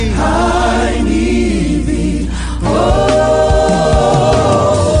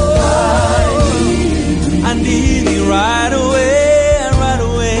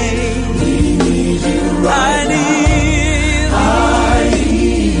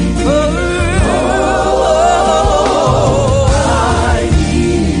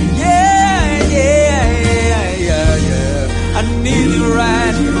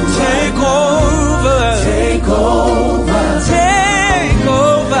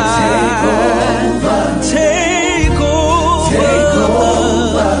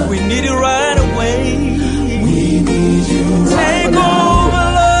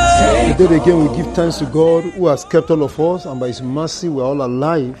Today again we give thanks to God who has kept all of us, and by His mercy we are all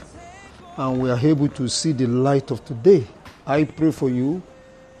alive and we are able to see the light of today. I pray for you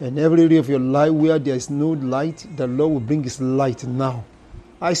in every area of your life where there is no light, the Lord will bring His light now.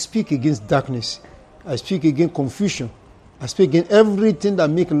 I speak against darkness. I speak against confusion. I speak against everything that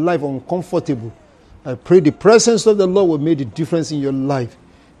makes life uncomfortable. I pray the presence of the Lord will make the difference in your life.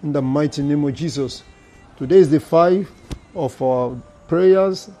 In the mighty name of Jesus. Today is the 5 of our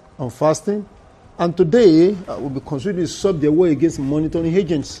prayers and fasting. And today, I will be considering to solve the war against monitoring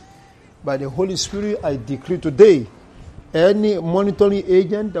agents. By the Holy Spirit, I decree today, any monitoring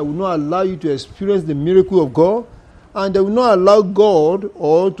agent that will not allow you to experience the miracle of God, and that will not allow God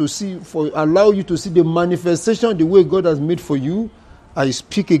allow you to see the manifestation the way God has made for you, I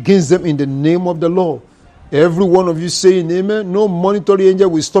speak against them in the name of the Lord. Every one of you saying amen. No monitoring agent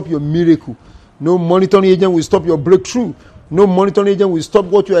will stop your miracle. No monitoring agent will stop your breakthrough. No monitoring agent will stop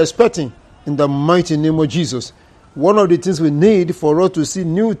what you are expecting. In the mighty name of Jesus. One of the things we need for us to see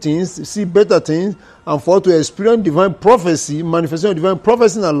new things, to see better things, and for us to experience divine prophecy, manifestation of divine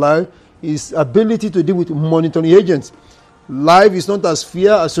prophecy in our life, is ability to deal with monitoring agents. Life is not as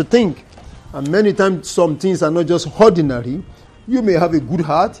fair as you think. And many times some things are not just ordinary. You may have a good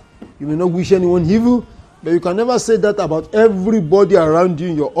heart. You may not wish anyone evil. But you can never say that about everybody around you,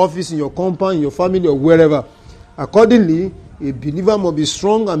 in your office, in your compound, in your family, or wherever. Accordingly, a believer must be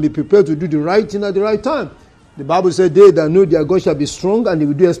strong and be prepared to do the right thing at the right time. The Bible says, they that know their God shall be strong and they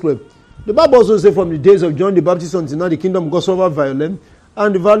will do exploit. The Bible also says, from the days of John the Baptist until now, the kingdom of God suffer violence,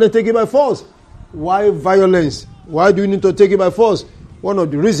 and the violence take it by force. Why violence? Why do you need to take it by force? One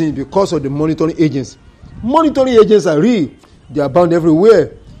of the reasons is because of the monitoring agents. Monitoring agents are real. They are bound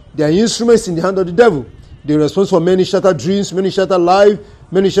everywhere. They are instruments in the hand of the devil. They respond for many shattered dreams, many shattered life,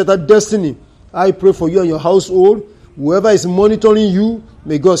 many shattered destiny. I pray for you and your household. Whoever is monitoring you,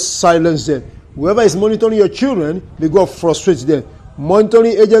 may God silence them. Whoever is monitoring your children, may God frustrate them.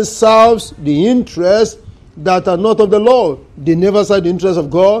 Monitoring agents serves the interests that are not of the Lord. They never serve the interests of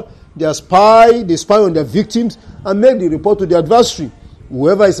God. They spy on their victims and make the report to the adversary.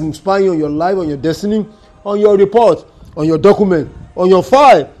 Whoever is spying on your life, on your destiny, on your report, on your document, on your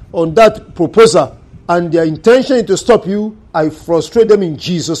file, on that proposal, and their intention is to stop you, I frustrate them in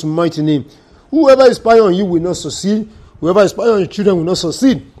Jesus' mighty name. Whoever is spying on you will not succeed. Whoever is spying on your children will not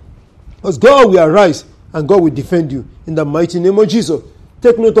succeed. Because God will arise and God will defend you in the mighty name of Jesus.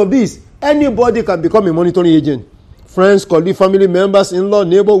 Take note of this. Anybody can become a monitoring agent. Friends, colleagues, family members, in-law,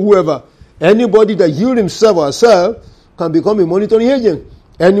 neighbor, whoever. Anybody that yield himself or herself can become a monitoring agent.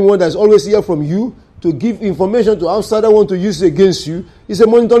 Anyone that's always here from you to give information to outsider want to use it against you is a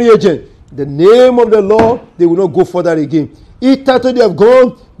monitoring agent. The name of the Lord, they will not go further again. Each title they have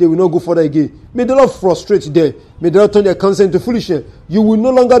gone, they will not go further again. May the Lord frustrate them. May the Lord turn their counsel into foolishness. You will no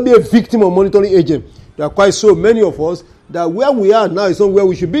longer be a victim of monitoring agent. There are quite so many of us that where we are now is not where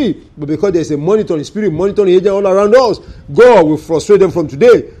we should be. But because there is a monitoring spirit, monitoring agent all around us, God will frustrate them from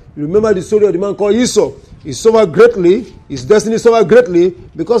today. You remember the story of the man called Esau. He suffered greatly. His destiny suffered greatly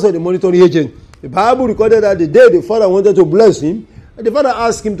because of the monitoring agent. The Bible recorded that the day the father wanted to bless him, and the father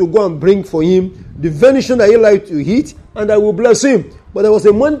asked him to go and bring for him the venison that he liked to eat, and I will bless him. But there was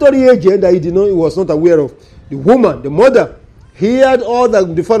a monitoring agent that he was not aware of. The woman, the mother, heard all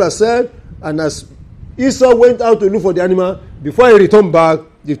that the father said, and as Esau went out to look for the animal, before he returned back,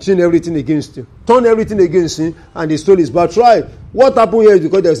 they turned everything against him. And they stole his birthright. What happened here is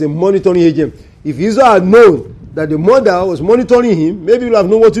because there's a monitoring agent. If Esau had known that the mother was monitoring him, maybe he would have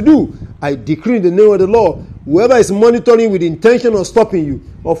known what to do. I decree in the name of the Lord, whoever is monitoring with the intention of stopping you,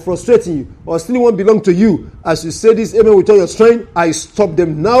 or frustrating you, or stealing what belongs to you, as you say this amen with all your strength, I stop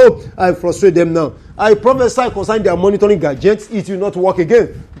them now, I frustrate them now. I prophesy concerning their monitoring gadgets, it will not work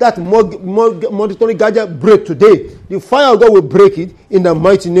again. That monitoring gadget break today. The fire of God will break it in the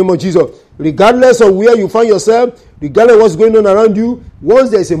mighty name of Jesus. Regardless of where you find yourself, regardless of what's going on around you,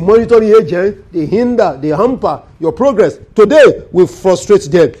 once there is a monitoring agent, they hinder, they hamper your progress. Today, we frustrate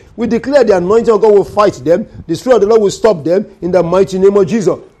them. We declare the anointing of God will fight them. The Spirit of the Lord will stop them in the mighty name of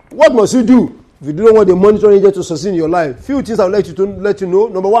Jesus. What must you do if you don't want the monitoring agent to succeed in your life? Few things I would like to let you know.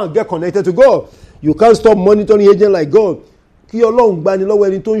 Number one, get connected to God. You can't stop monitoring agent like God. You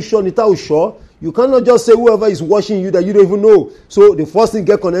cannot just say whoever is watching you that you don't even know. So the first thing,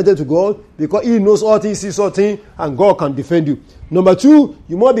 get connected to God, because He knows all things, sees all things, and God can defend you. Number two,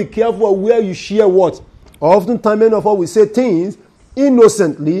 you must be careful where you share what. Oftentimes, many of us will say things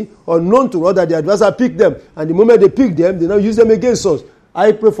innocently or known to us that the adversary pick them, and the moment they pick them, they now use them against us.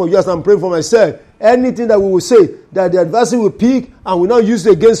 I pray for you as I'm praying for myself. Anything that we will say that the adversary will pick and will not use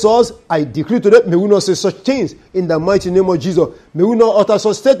it against us, I decree today, may we not say such things in the mighty name of Jesus. May we not utter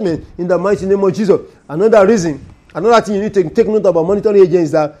such statements in the mighty name of Jesus. Another thing you need to take note about monitoring agents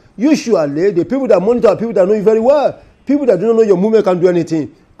is that usually the people that monitor are people that know you very well. People that do not know your movement can do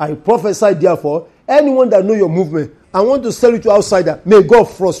anything. I prophesy, therefore, anyone that know your movement and want to sell it to outsider, may God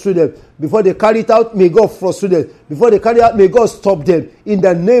frustrate them. Before they carry it out, may God frustrate them. Before they carry it out, may God stop them. In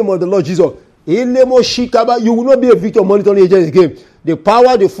the name of the Lord Jesus. You will not be a victim of monitoring agents again. The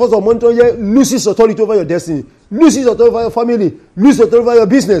power, the force of monitoring agents loses authority over your destiny. Loses authority over your family. Loses authority over your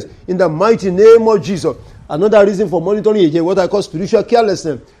business. In the mighty name of Jesus. Another reason for monitoring agents, what I call spiritual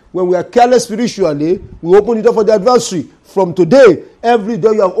carelessness. When we are careless spiritually, we open the door for the adversary. From today, every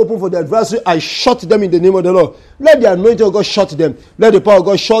door you have opened for the adversary, I shut them in the name of the Lord. Let the anointing of God shut them. Let the power of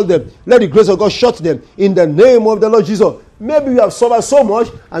God shut them. Let the grace of God shut them. In the name of the Lord Jesus. Maybe you have suffered so much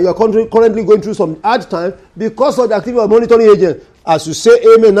and you are currently going through some hard time because of the activity of monitoring agent. As you say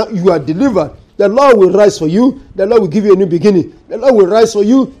amen, now you are delivered. The Lord will rise for you. The Lord will give you a new beginning. The Lord will rise for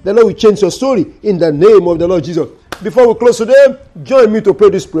you. The Lord will change your story in the name of the Lord Jesus. Before we close today, join me to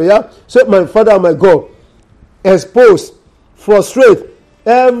pray this prayer. Say, my Father and my God, expose, frustrate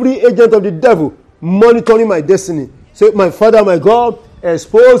every agent of the devil monitoring my destiny. Say, my Father and my God,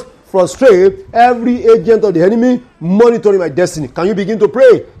 expose, frustrate every agent of the enemy monitoring my destiny. Can you begin to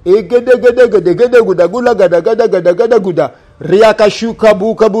pray?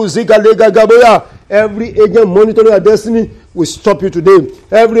 Every agent monitoring our destiny, we stop you today.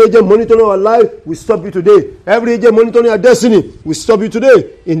 Every agent monitoring our life, we stop you today. Every agent monitoring our destiny, we stop you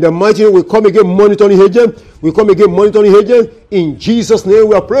today. In the mighty name, we come again monitoring agent. We come again monitoring agent. In Jesus' name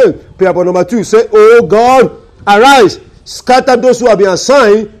we are praying. Prayer point number 2. Say, oh God, arise. Scatter those who have been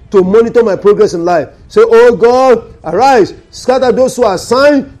assigned to monitor my progress in life. Say, oh God, arise. Scatter those who are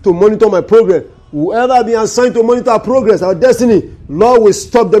assigned to monitor my progress. Whoever has been assigned to monitor our progress, our destiny, Lord, we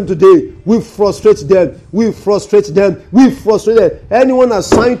stop them today. We frustrate them. We frustrate them. We frustrate them. Anyone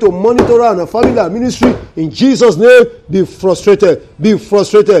assigned to monitor our family, our ministry, in Jesus' name, be frustrated. Be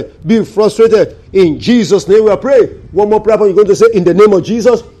frustrated. Be frustrated. In Jesus' name we are praying. One more prayer point you're going to say, in the name of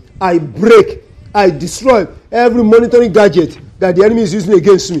Jesus, I break, I destroy every monitoring gadget that the enemy is using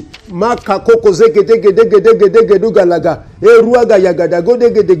against me.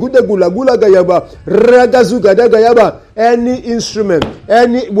 Any instrument,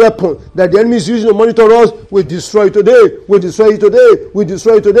 any weapon that the enemy is using to monitor us, we destroy it today. We destroy it today. We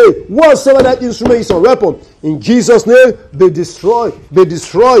destroy it today. Whatsoever that instrument is a weapon, in Jesus' name, be destroyed, be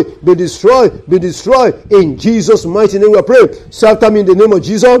destroyed, be destroyed, be destroyed. In Jesus' mighty name we are praying. So after me, in the name of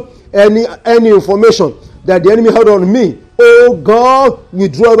Jesus, any information that the enemy had on me, oh God,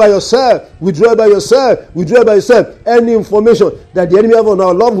 withdraw by yourself, withdraw by yourself, withdraw by yourself. Any information that the enemy have on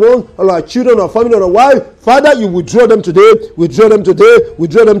our loved ones, on our children, our family, on our wife, Father, you withdraw them today, withdraw them today,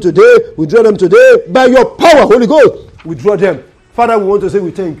 withdraw them today, withdraw them today. By your power, Holy Ghost, withdraw them. Father, we want to say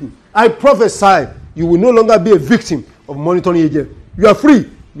we thank you. I prophesy, you will no longer be a victim of monitoring agent. You are free,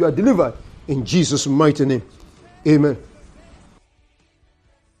 you are delivered. In Jesus' mighty name, amen.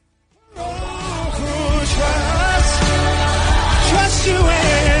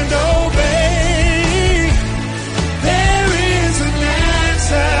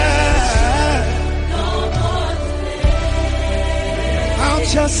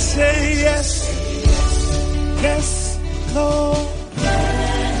 Just say yes, yes, Lord.